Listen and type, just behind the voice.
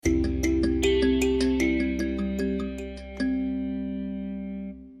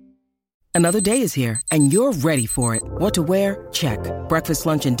Another day is here, and you're ready for it. What to wear? Check. Breakfast,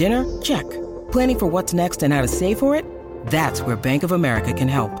 lunch, and dinner? Check. Planning for what's next and how to save for it? That's where Bank of America can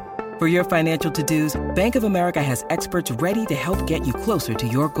help. For your financial to-dos, Bank of America has experts ready to help get you closer to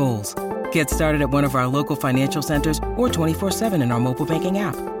your goals. Get started at one of our local financial centers or 24/7 in our mobile banking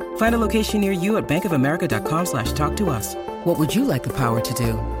app. Find a location near you at bankofamerica.com/talktous. What would you like the power to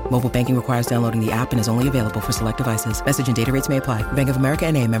do? Mobile banking requires downloading the app and is only available for select devices. Message and data rates may apply. Bank of America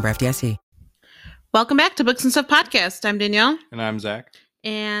N.A., member FDIC. Welcome back to Books and Stuff Podcast. I'm Danielle. And I'm Zach.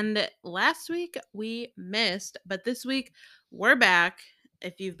 And last week we missed, but this week we're back.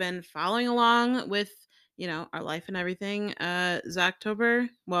 If you've been following along with, our life and everything, October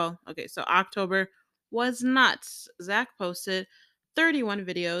was nuts. Zach posted 31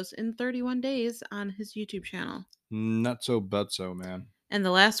 videos in 31 days on his YouTube channel. Not so but so, man. And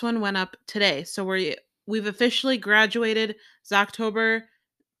the last one went up today. So we've officially graduated Zoctober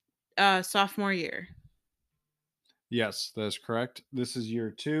sophomore year. Yes, that's correct. This is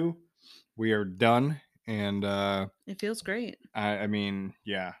year 2. We are done, and it feels great. I mean,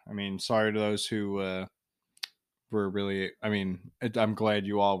 sorry to those who were really. I'm glad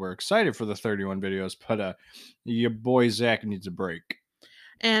you all were excited for the 31 videos, but your boy Zach needs a break.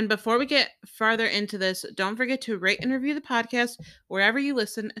 And before we get farther into this, don't forget to rate and review the podcast wherever you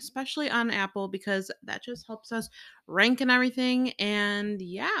listen, especially on Apple, because that just helps us rank and everything. And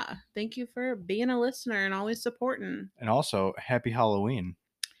yeah, thank you for being a listener and always supporting. And also, happy Halloween.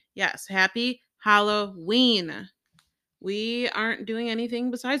 Yes, happy Halloween. We aren't doing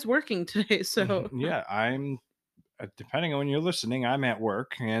anything besides working today, so. Yeah, I'm, depending on when you're listening, I'm at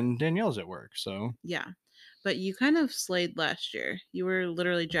work and Danielle's at work, so. Yeah. But you kind of slayed last year. You were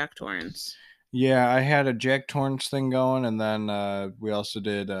literally Jack Torrance. Yeah, I had a Jack Torrance thing going, and then we also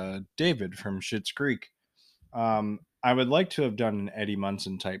did David from Schitt's Creek. I would like to have done an Eddie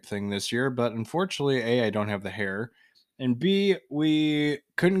Munson type thing this year, but unfortunately, A, I don't have the hair, and B, we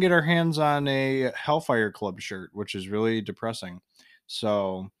couldn't get our hands on a Hellfire Club shirt, which is really depressing.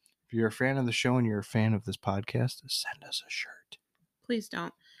 So if you're a fan of the show and you're a fan of this podcast, send us a shirt. Please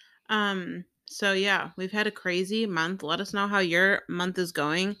don't. So yeah, we've had a crazy month. Let us know how your month is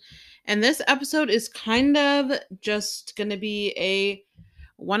going. And this episode is kind of just going to be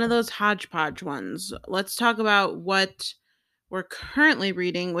one of those hodgepodge ones. Let's talk about what we're currently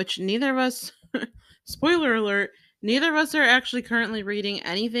reading, which neither of us, spoiler alert, neither of us are actually currently reading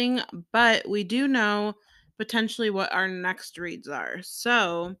anything, but we do know potentially what our next reads are.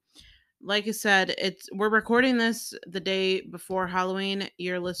 So, like I said, we're recording this the day before Halloween.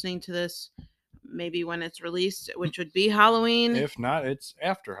 You're listening to this maybe when it's released, which would be Halloween. If not, it's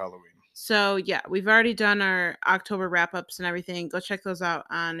after Halloween. So yeah, we've already done our October wrap-ups and everything. Go check those out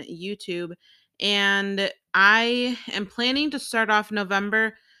on YouTube. And I am planning to start off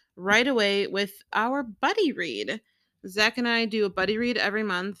November right away with our buddy read. Zach and I do a buddy read every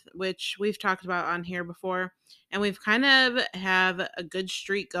month, which we've talked about on here before. And we've kind of have a good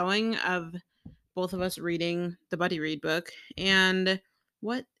streak going of both of us reading the buddy read book. And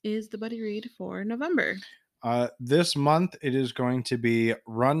what is the buddy read for November? This month, it is going to be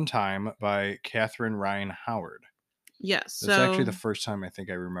Runtime by Catherine Ryan Howard. Yes. It's actually the first time I think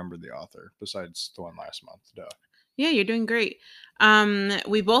I remember the author, besides the one last month. Duh. Yeah, you're doing great.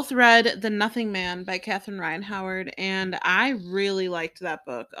 We both read The Nothing Man by Catherine Ryan Howard, and I really liked that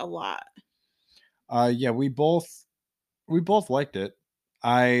book a lot. Yeah, we both liked it.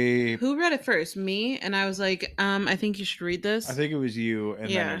 Who read it first? Me, and I was like, I think you should read this. I think it was you, and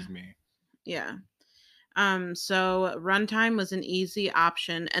then it was me. Yeah. So Runtime was an easy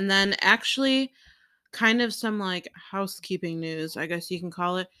option, and then actually, kind of some like housekeeping news, I guess you can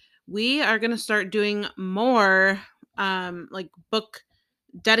call it. We are gonna start doing more, like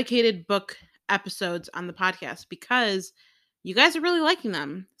dedicated book episodes on the podcast because you guys are really liking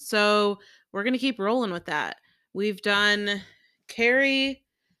them. So we're gonna keep rolling with that. We've done Carrie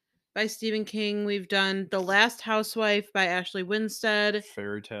by Stephen King. We've done The Last Housewife by Ashley Winstead.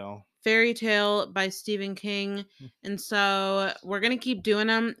 Fairy Tale by Stephen King. And so we're going to keep doing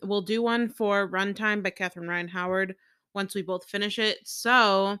them. We'll do one for Runtime by Catherine Ryan Howard once we both finish it.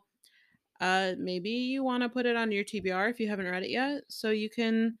 So maybe you want to put it on your TBR if you haven't read it yet, so you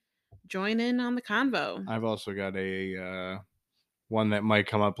can join in on the convo. I've also got a one that might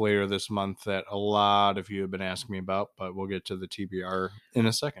come up later this month that a lot of you have been asking me about, but we'll get to the TBR in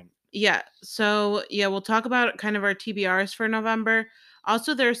a second. Yeah. So yeah, we'll talk about kind of our TBRs for November.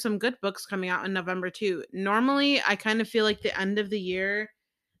 Also, there's some good books coming out in November too. Normally, I kind of feel like the end of the year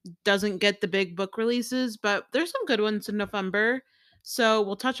doesn't get the big book releases, but there's some good ones in November. So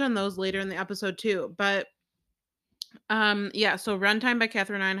we'll touch on those later in the episode too. But yeah, so Runtime by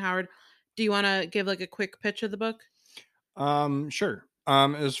Catherine Ryan Howard. Do you want to give like a quick pitch of the book? Sure.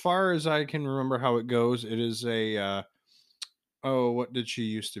 As far as I can remember how it goes, it is a oh, what did she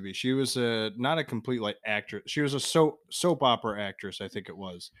used to be? She was a not a complete like actress. She was a soap opera actress, I think it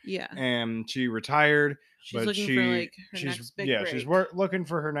was. Yeah. And she retired, She's but looking for like her next big she's break. looking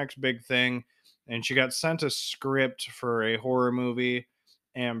for her next big thing, and she got sent a script for a horror movie.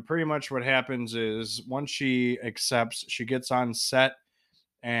 And pretty much what happens is once she accepts, she gets on set,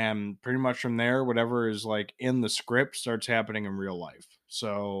 and pretty much from there, whatever is like in the script starts happening in real life.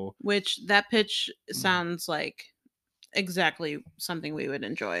 So Which that pitch sounds like exactly something we would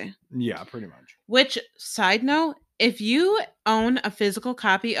enjoy. yeah, pretty much. Which, side note, if you own a physical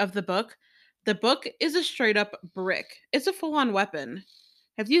copy of the book is a straight up brick. It's a full on weapon.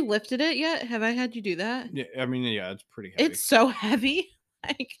 Have you lifted it yet? Have I had you do that? Yeah, I mean, yeah, it's pretty heavy. It's so heavy.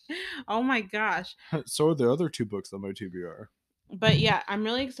 Like, oh my gosh. So are the other two books on my TBR. But yeah, I'm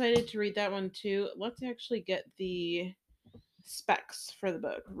really excited to read that one too. Let's actually get the specs for the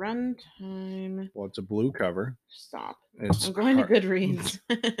book. Runtime. Well, it's a blue cover. Stop. It's I'm going to hard- Goodreads.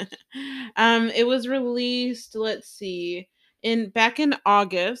 It was released, let's see, back in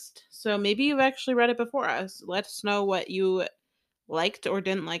August. So maybe you've actually read it before us. Let us know what you liked or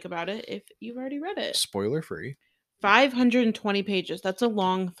didn't like about it if you've already read it. Spoiler free. 520 pages. That's a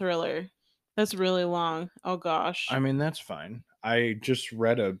long thriller. That's really long. Oh gosh. I mean, that's fine. I just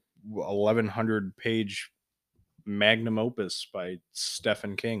read a 1,100 page magnum opus by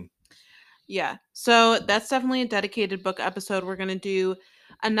Stephen King. Yeah. So that's definitely a dedicated book episode we're going to do.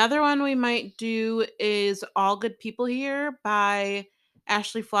 Another one we might do is All Good People Here by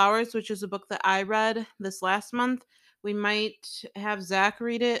Ashley Flowers, which is a book that I read this last month. We might have Zach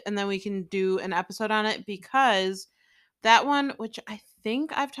read it and then we can do an episode on it because that one, which I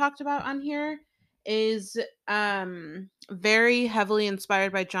think I've talked about on here, is very heavily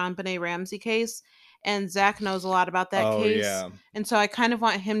inspired by John Benet Ramsey case. And Zach knows a lot about that case. Yeah. And so I kind of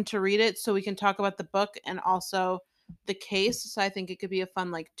want him to read it so we can talk about the book and also the case. So I think it could be a fun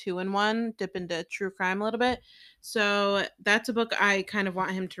like 2-in-1, dip into true crime a little bit. So that's a book I kind of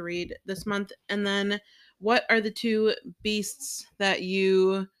want him to read this month. And then what are the two beasts that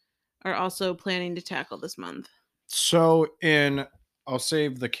you are also planning to tackle this month? So I'll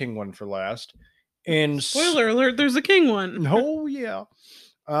save the King one for last. Spoiler alert, there's a King one. Oh yeah.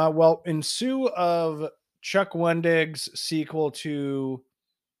 Well, in lieu of Chuck Wendig's sequel to,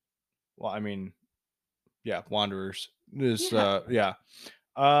 well, I mean, yeah, Wanderers.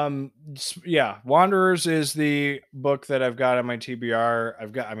 Wanderers is the book that I've got on my TBR.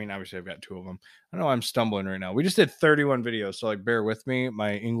 Obviously I've got two of them. I know I'm stumbling right now. We just did 31 videos, so like bear with me.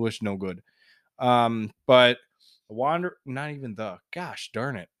 My English no good. But gosh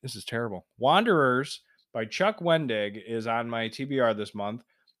darn it, this is terrible. Wanderers by Chuck Wendig is on my TBR this month.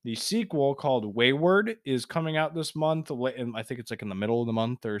 The sequel called Wayward is coming out this month, and I think it's like in the middle of the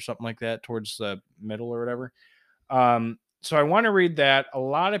month or something like that, towards the middle or whatever. So I want to read that. A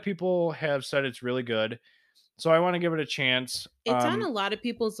lot of people have said it's really good, so I want to give it a chance. It's on a lot of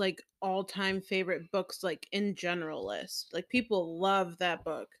people's like all-time favorite books, like in general list. Like people love that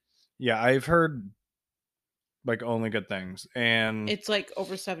book. Yeah, I've heard like only good things, and it's like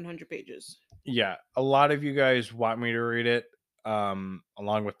over 700 pages. Yeah, a lot of you guys want me to read it,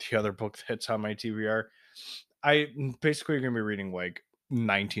 along with the other book that's on my TBR. I basically going to be reading like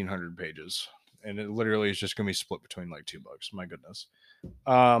 1,900 pages, and it literally is just going to be split between like two books. My goodness.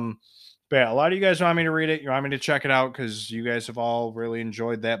 But yeah, a lot of you guys want me to read it. You want me to check it out because you guys have all really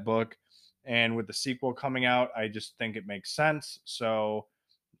enjoyed that book, and with the sequel coming out, I just think it makes sense. So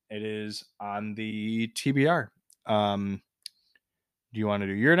it is on the TBR. Do you want to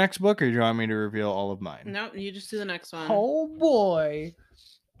do your next book or do you want me to reveal all of mine? No, you just do the next one. Oh boy.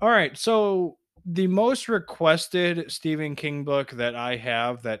 All right. So the most requested Stephen King book that I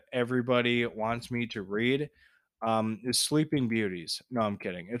have that everybody wants me to read is Sleeping Beauties. No, I'm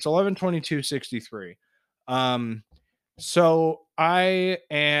kidding. It's 11/22/63. So I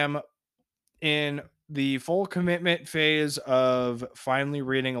am in the full commitment phase of finally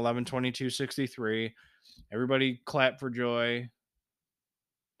reading 11/22/63. Everybody clap for joy.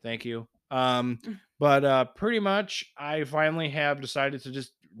 Thank you. But pretty much I finally have decided to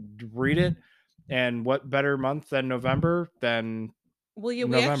just read it. And what better month than November than Well, yeah,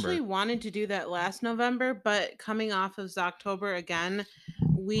 we November. actually wanted to do that last November, but coming off of October again,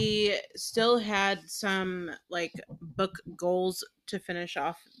 we still had some like book goals to finish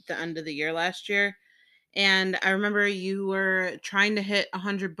off the end of the year last year. And I remember you were trying to hit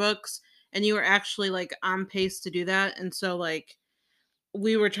 100 books and you were actually like on pace to do that. And so like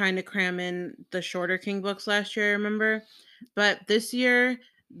we were trying to cram in the shorter King books last year, I remember. But this year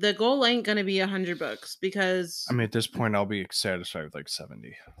the goal ain't gonna be 100 books because I mean, at this point, I'll be satisfied with like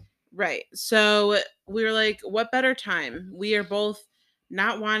 70. right. So we were like, what better time? We are both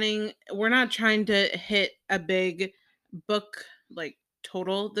we're not trying to hit a big book like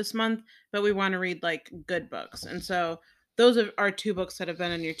total this month, but we want to read like good books. And so those are two books that have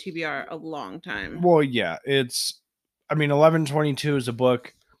been on your TBR a long time. Well, yeah, I mean, 11/22 is a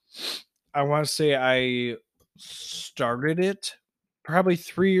book. I want to say I started it probably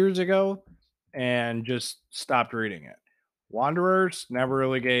 3 years ago and just stopped reading it. Wanderers never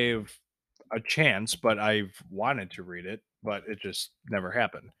really gave a chance, but I've wanted to read it, but it just never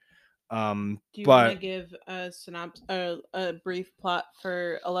happened. Do you want to But give a a brief plot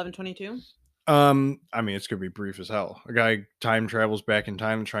for 11/22? I mean, it's gonna be brief as hell. A guy time travels back in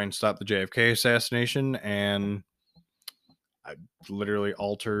time to try and stop the JFK assassination, and literally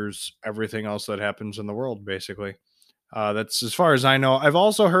alters everything else that happens in the world, basically. That's as far as I know. I've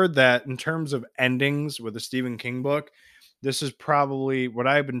also heard that in terms of endings with a Stephen King book, this is probably what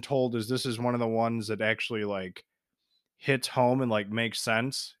I've been told is this is one of the ones that actually like hits home and like makes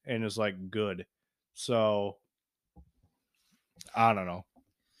sense and is like good. So I don't know.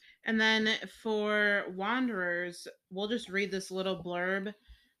 And then for Wanderers, we'll just read this little blurb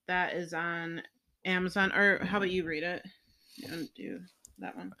that is on Amazon. Or how about you read it? And do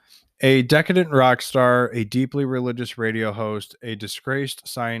that one. A decadent rock star, a deeply religious radio host, a disgraced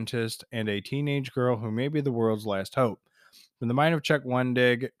scientist, and a teenage girl who may be the world's last hope. From the mind of Chuck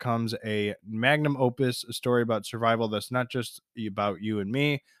Wendig comes a magnum opus, a story about survival that's not just about you and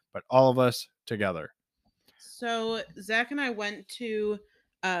me, but all of us together. So Zach and I went to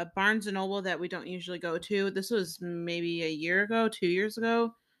Barnes and Noble that we don't usually go to. This was maybe a year ago, 2 years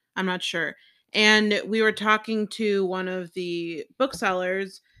ago. I'm not sure. And we were talking to one of the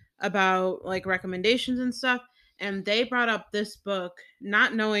booksellers about like recommendations and stuff. And they brought up this book,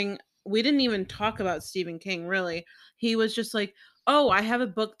 not knowing we didn't even talk about Stephen King really. He was just like, oh, I have a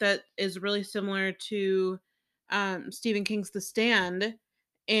book that is really similar to Stephen King's The Stand.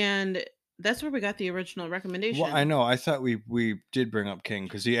 And that's where we got the original recommendation. Well, I know. I thought we did bring up King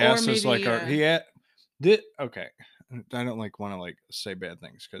because he Or asked us like maybe, did okay. I don't like want to like say bad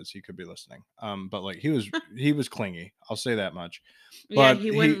things because he could be listening. But like he was clingy. I'll say that much. yeah, But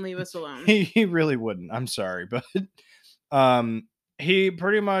he wouldn't leave us alone. he really wouldn't. I'm sorry, but he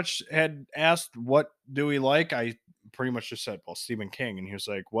pretty much had asked what do we like. I pretty much just said, well, Stephen King, and he was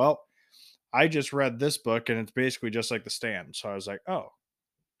like, well, I just read this book and it's basically just like The Stand. So I was like, oh,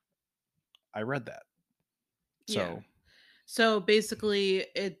 I read that. So Yeah. So basically,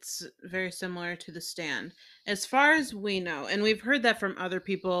 it's very similar to The Stand, as far as we know, and we've heard that from other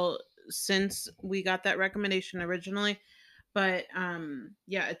people since we got that recommendation originally. But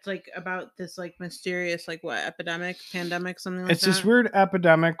yeah, it's like about this like mysterious like what pandemic, something like it's this that. weird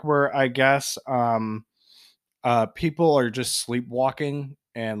epidemic where I guess people are just sleepwalking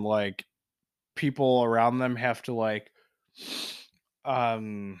and like people around them have to like I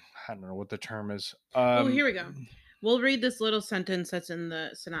don't know what the term is. Oh, here we go. We'll read this little sentence that's in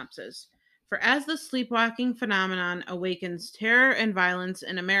the synopsis. For as the sleepwalking phenomenon awakens terror and violence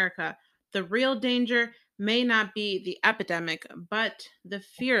in America, the real danger may not be the epidemic, but the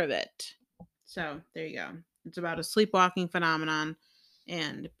fear of it. So there you go. It's about a sleepwalking phenomenon,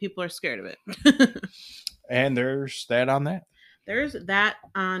 and people are scared of it. And there's that on that. There's that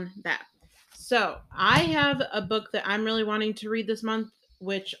on that. So I have a book that I'm really wanting to read this month,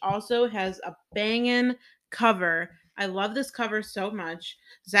 which also has a banging cover. I love this cover so much.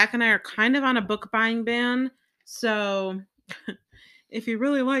 Zach and I are kind of on a book buying ban. So if you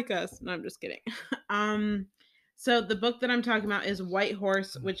really like us, no, I'm just kidding. So the book that I'm talking about is White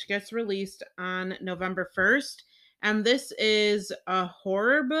Horse, which gets released on November 1st. And this is a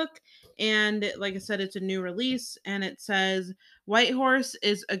horror book. And like I said, it's a new release. And it says White Horse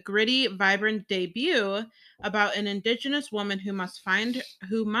is a gritty, vibrant debut about an indigenous woman who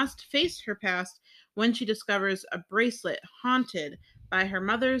must face her past when she discovers a bracelet haunted by her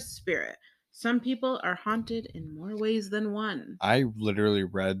mother's spirit. Some people are haunted in more ways than one. I literally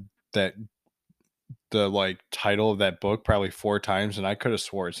read the like title of that book probably 4 times and I could have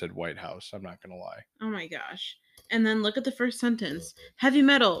swore it said White House. I'm not gonna lie. Oh my gosh. And then look at the first sentence. Heavy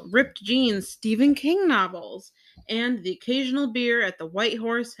metal, ripped jeans, Stephen King novels, and the occasional beer at the White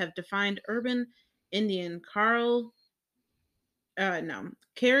Horse have defined urban Indian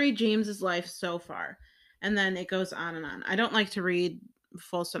Carrie James's life so far. And then it goes on and on. I don't like to read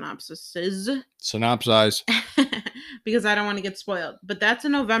full synopsises Synopsize. because I don't want to get spoiled. But that's a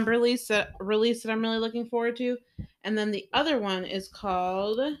November release that I'm really looking forward to. And then the other one is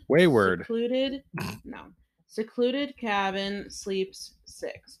called Wayward. Secluded Cabin Sleeps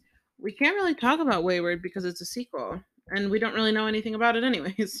 6. We can't really talk about Wayward because it's a sequel, and we don't really know anything about it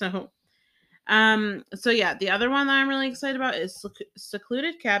anyway, so yeah, the other one that I'm really excited about is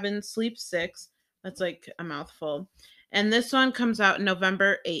Secluded Cabin Sleep 6. That's like a mouthful. And this one comes out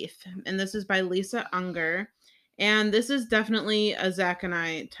November 8th. And this is by Lisa Unger. And this is definitely a Zach and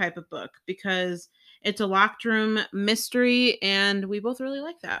I type of book because it's a locked room mystery and we both really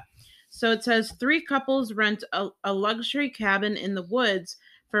like that. So it says 3 couples rent a luxury cabin in the woods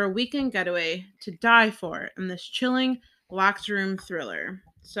for a weekend getaway to die for in this chilling locked room thriller.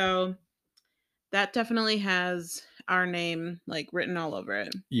 So that definitely has our name like written all over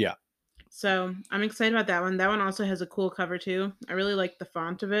it. Yeah. So I'm excited about that one. That one also has a cool cover too. I really like the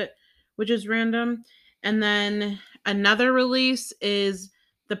font of it, which is random. And then another release is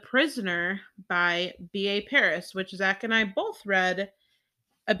The Prisoner by B.A. Paris, which Zach and I both read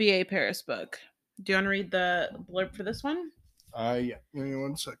a B.A. Paris book. Do you want to read the blurb for this one? Yeah. Give me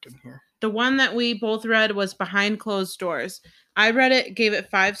 1 second here. The one that we both read was Behind Closed Doors. I read it, gave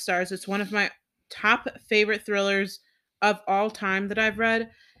it 5 stars. It's one of my top favorite thrillers of all time that I've read.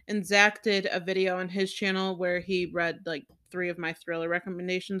 And Zach did a video on his channel where he read like 3 of my thriller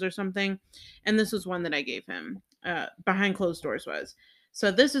recommendations or something. And this was one that I gave him. Behind Closed Doors was.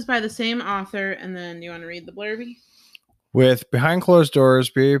 So this is by the same author. And then you want to read the blurby? With Behind Closed Doors,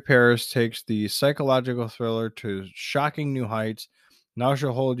 B.A. Paris takes the psychological thriller to shocking new heights. Now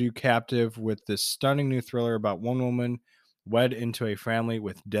she'll hold you captive with this stunning new thriller about one woman wed into a family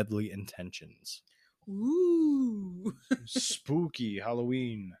with deadly intentions. Ooh. Spooky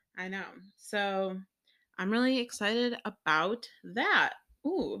Halloween. I know. So I'm really excited about that.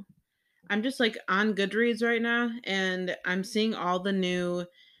 Ooh. I'm just like on Goodreads right now and I'm seeing all the new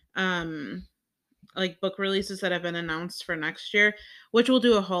like book releases that have been announced for next year, which we'll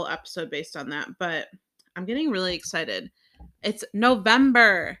do a whole episode based on that, but I'm getting really excited. It's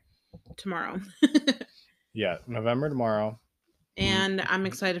November tomorrow. Yeah, November tomorrow. And I'm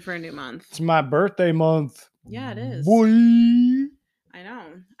excited for a new month. It's my birthday month. Yeah, it is. Boy. I know.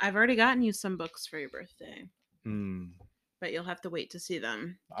 I've already gotten you some books for your birthday. Mm. But you'll have to wait to see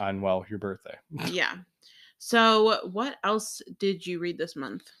them. On, well, your birthday. Yeah. So what else did you read this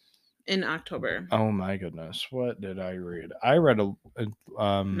month in October? Oh my goodness. What did I read? I read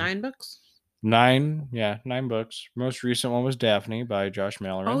 9 books? 9 books. Most recent one was Daphne by Josh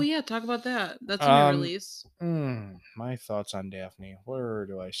Mallory. Oh yeah, talk about that. That's a new release. My thoughts on Daphne. Where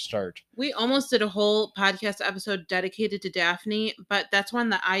do I start? We almost did a whole podcast episode dedicated to Daphne, but that's one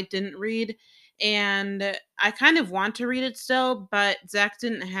that I didn't read. And I kind of want to read it still, but Zach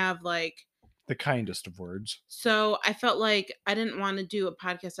didn't have like the kindest of words. So I felt like I didn't want to do a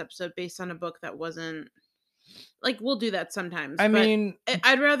podcast episode based on a book that wasn't like, we'll do that sometimes. I mean,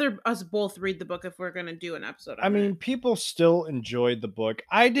 I'd rather us both read the book if we're going to do an episode on I mean, people still enjoyed the book.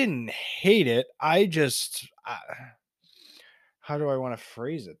 I didn't hate it. I just, how do I want to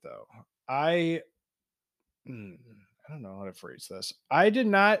phrase it though? I don't know how to phrase this. I did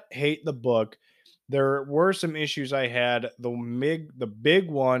not hate the book. There were some issues I had. The big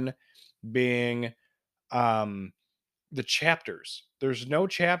one being the chapters. There's no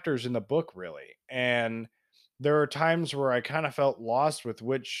chapters in the book really. And there are times where I kind of felt lost with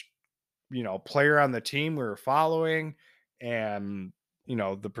which, player on the team we were following and,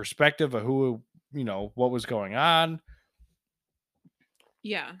 the perspective of who, what was going on.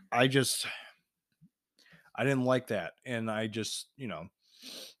 Yeah. I didn't like that. And I just,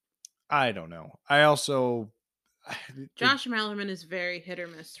 I don't know. I also Josh Malerman is very hit or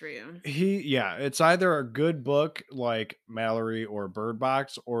miss for you. It's either a good book like Mallory or Bird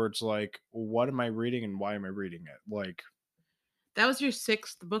Box, or it's like, what am I reading and why am I reading it? Like, that was your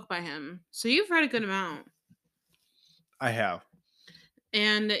 6th book by him. So you've read a good amount. I have.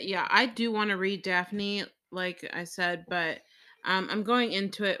 And yeah, I do want to read Daphne, like I said, but I'm going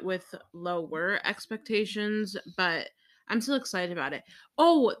into it with lower expectations, but I'm still excited about it.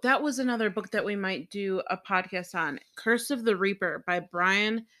 Oh, that was another book that we might do a podcast on. Curse of the Reaper by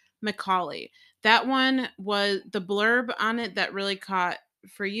Brian McCauley. That one was the blurb on it that really caught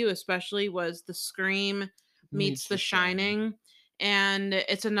for you, especially, was the Scream meets the Shining. And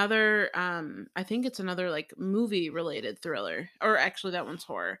it's another, I think it's another like movie related thriller, or actually that one's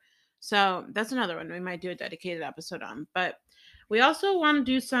horror. So that's another one we might do a dedicated episode on. But we also want to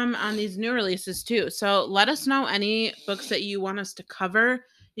do some on these new releases too. So let us know any books that you want us to cover.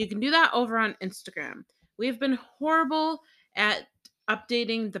 You can do that over on Instagram. We've been horrible at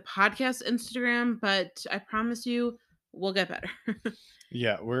updating the podcast Instagram, but I promise you we'll get better.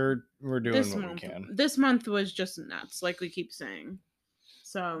 Yeah, we're doing what we can. This month was just nuts, like we keep saying.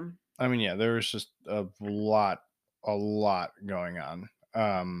 So I mean, yeah, there was just a lot going on.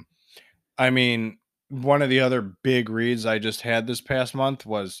 I mean, one of the other big reads I just had this past month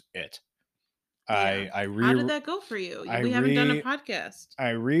was It. Yeah. I How re did that go for you? I We haven't done a re podcast. I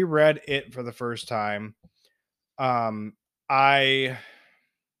reread It for the first time. Um, I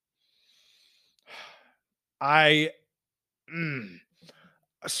I mm,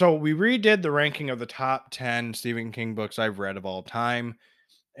 so we redid the ranking of the top 10 Stephen King books I've read of all time,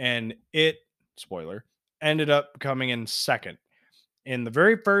 and It, spoiler, ended up coming in second. In the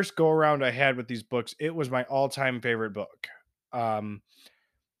very first go around I had with these books, it was my all-time favorite book. Um,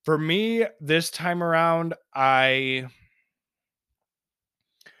 for me, this time around,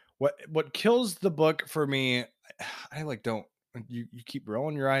 what kills the book for me, I like don't you keep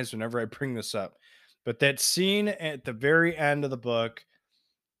rolling your eyes whenever I bring this up, but that scene at the very end of the book,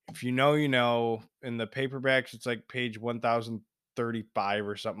 if you know, you know, in the paperbacks, it's like page 1035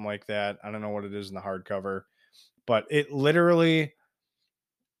 or something like that. I don't know what it is in the hardcover, but it literally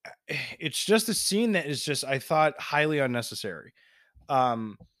it's just a scene that is just I thought highly unnecessary.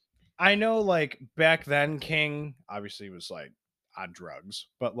 Um I know like back then King obviously was like on drugs,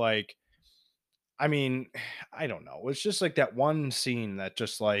 but like I mean, I don't know. It's just like that one scene that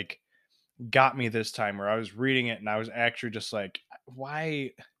just like got me this time where I was reading it and I was actually just like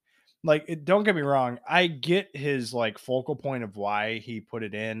why like don't get me wrong, I get his like focal point of why he put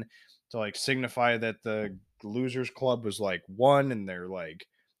it in to like signify that the losers club was like one and they're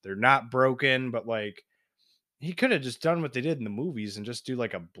not broken, but like he could have just done what they did in the movies and just do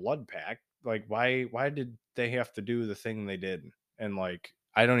like a blood pact. Like why did they have to do the thing they did? And like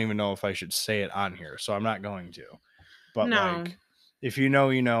I don't even know if I should say it on here, so I'm not going to. But No. like if you know,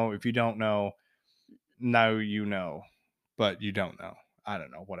 you know. If you don't know, now you know. But you don't know. I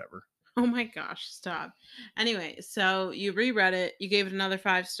don't know, whatever. Oh my gosh, stop. Anyway, so you reread it, you gave it another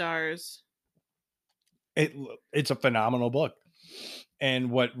 5 stars. It's a phenomenal book.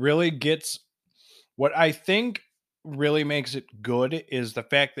 And what I think really makes it good is the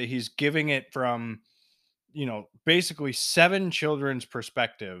fact that he's giving it from, you know, basically 7 children's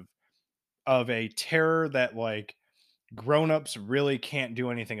perspective of a terror that like grown-ups really can't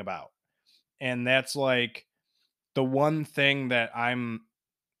do anything about. And that's like the one thing that I'm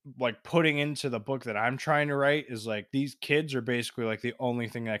like putting into the book that I'm trying to write is like these kids are basically like the only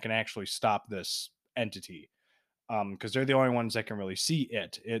thing that can actually stop this entity. Because they're the only ones that can really see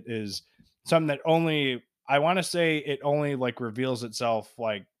it. It is something that only I want to say it only like reveals itself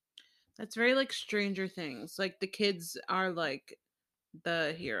like That's very like Stranger Things. Like the kids are like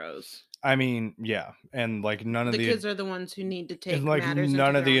the heroes. I mean, yeah, and like The kids are the ones who need to take like matters none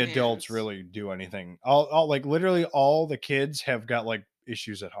into of their the own adults hands. really do anything. All like literally all the kids have got like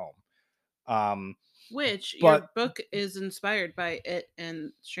issues at home. Um, Which but your book is inspired by it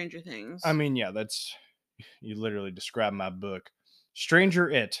and Stranger I Things. mean, yeah, that's you literally describe my book. Stranger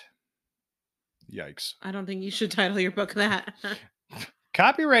It. Yikes. I don't think you should title your book that.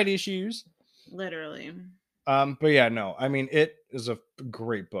 Copyright issues. Literally. But yeah, no, I mean, it is a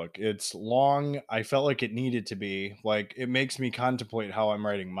great book. It's long. I felt like it needed to be. Like, it makes me contemplate how I'm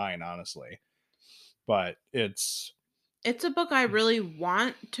writing mine, honestly. But It's a book I really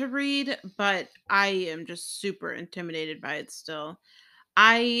want to read, but I am just super intimidated by it still.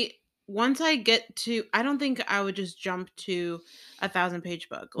 I once I get to I don't think I would just jump to 1,000-page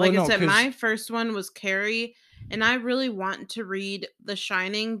book. well, Like I no, said, because my first one was Carrie, and I really want to read The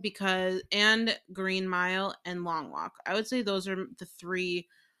Shining because and Green Mile and Long Walk. I would say those are the three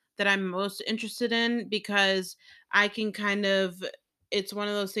that I'm most interested in because I can kind of it's one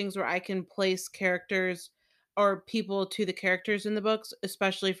of those things where I can place characters or people to the characters in the books,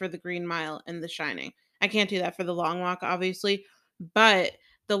 especially for The Green Mile and The Shining. I can't do that for The Long Walk, obviously, but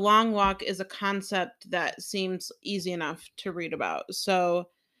the long walk is a concept that seems easy enough to read about. So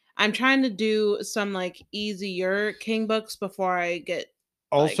I'm trying to do some like easier King books before I get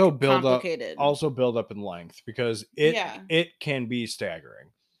also like complicated. build up in length because Yeah. it can be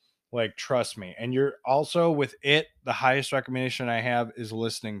staggering. Like, trust me. And you're also with it, the highest recommendation I have is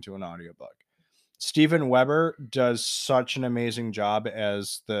listening to an audiobook. Steven Weber does such an amazing job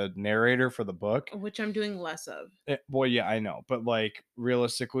as the narrator for the book. Which I'm doing less of. Well, yeah, I know, but like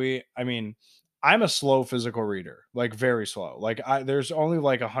realistically, I mean, I'm a slow physical reader, like very slow. Like there's only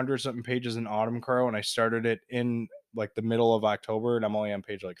like 100 something pages in Autumn Crow, and I started it in like the middle of October, and I'm only on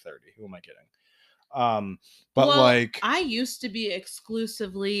page like 30. Who am I kidding? Um, but Well, like, I used to be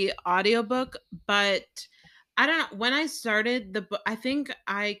exclusively audiobook, but I don't know. When I started the book, I think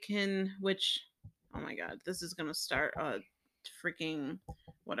I can, which, oh my God, this is going to start a freaking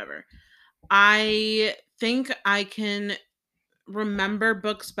whatever. I think I can remember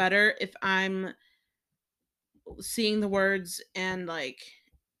books better if I'm seeing the words and like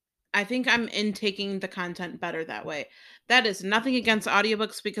I think I'm intaking the content better that way. That is nothing against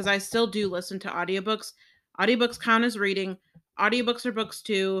audiobooks because I still do listen to audiobooks. Audiobooks count as reading. Audiobooks are books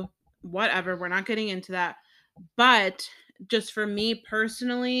too. Whatever. We're not getting into that. But just for me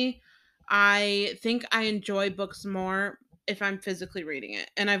personally, I think I enjoy books more if I'm physically reading it.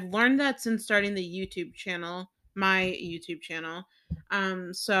 And I've learned that since starting the YouTube channel, my YouTube channel.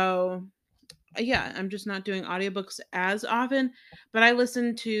 So yeah, I'm just not doing audiobooks as often, but I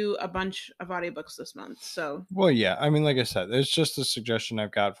listened to a bunch of audiobooks this month. So Well, yeah. I mean, like I said, it's just a suggestion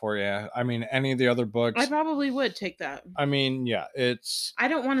I've got for you. I mean, any of the other I books. probably would take that. I mean, yeah, it's I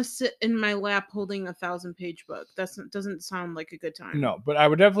don't want to sit in my lap holding a 1,000-page book. That doesn't sound like a good time. no, but I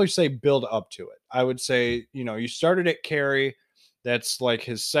would definitely say build up to it. I would say, you started at Carrie. That's like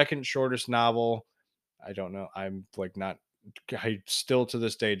his second shortest novel. I don't know. I'm like not. I still to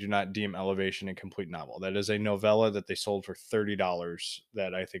this day do not deem Elevation a complete novel. That is a novella that they sold for $30.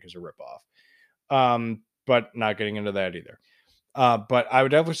 That I think is a ripoff. But not getting into that either. But I would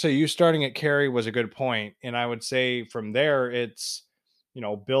definitely say you starting at Carrie was a good point, and I would say from there it's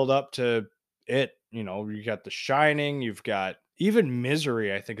build up to it. You got The Shining, you've got even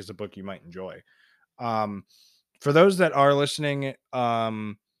Misery. I think is a book you might enjoy. For those that are listening,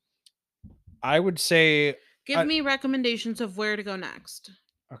 I would say Give me recommendations of where to go next.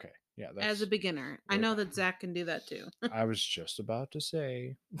 Okay, yeah, as a beginner. I know that Zach can do that too. I was just about to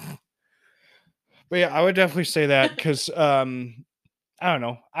say. But yeah, I would definitely say that because I don't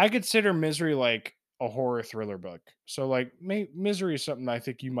know. I consider Misery like a horror thriller book. So like Misery is something I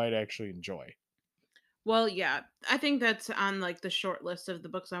think you might actually enjoy. Well, yeah. I think that's on like the short list of the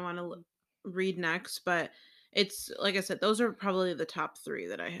books I want to read next, but it's like I said, those are probably the top 3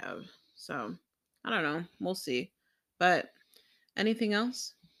 that I have. So, I don't know. We'll see. But anything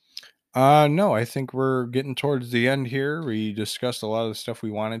else? No, I think we're getting towards the end here. We discussed a lot of the stuff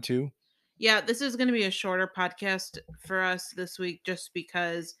we wanted to. Yeah, this is going to be a shorter podcast for us this week just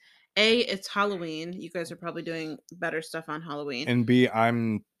because A, it's Halloween. You guys are probably doing better stuff on Halloween. And B,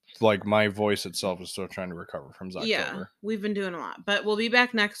 I'm like my voice itself is still trying to recover from October. Yeah, we've been doing a lot, but we'll be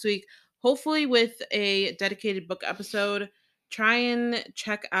back next week, hopefully with a dedicated book episode. Try and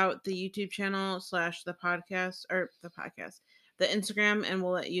check out the YouTube channel / the podcast or the Instagram, and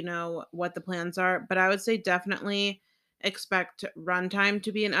we'll let you know what the plans are. But I would say definitely expect Runtime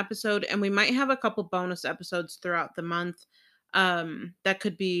to be an episode, and we might have a couple bonus episodes throughout the month. That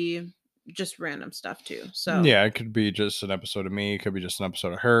could be just random stuff too. So yeah, it could be just an episode of me. It could be just an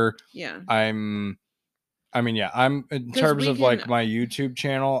episode of her. Yeah. I'm in terms of like my YouTube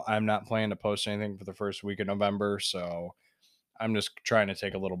channel, I'm not planning to post anything for the first week of November. So I'm just trying to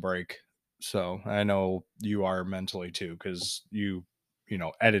take a little break. So I know you are mentally too, because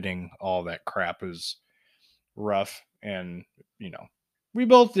editing all that crap is rough. And, we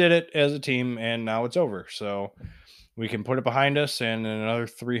both did it as a team and now it's over. So we can put it behind us, and in another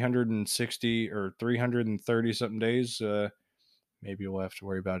 360 or 330 something days, maybe we'll have to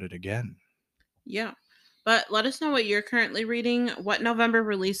worry about it again. Yeah. But let us know what you're currently reading, what November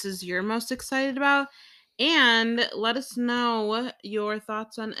releases you're most excited about, and let us know your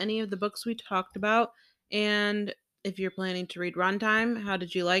thoughts on any of the books we talked about. And if you're planning to read Runtime, how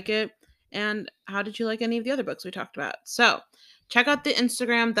did you like it? And how did you like any of the other books we talked about? So check out the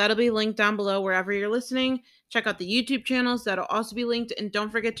Instagram. That'll be linked down below wherever you're listening. Check out the YouTube channels. That'll also be linked. And don't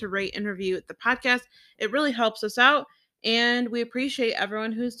forget to rate and review the podcast. It really helps us out. And we appreciate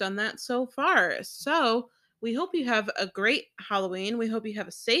everyone who's done that so far. So we hope you have a great Halloween. We hope you have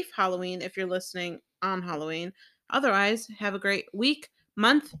a safe Halloween if you're listening on Halloween. Otherwise, have a great week,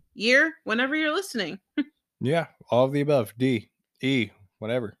 month, year, whenever you're listening. Yeah, all of the above. D, E,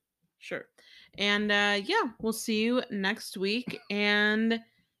 whatever. Sure. And yeah, we'll see you next week. And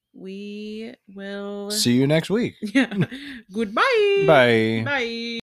we will see you next week. Yeah. Goodbye. Bye. Bye.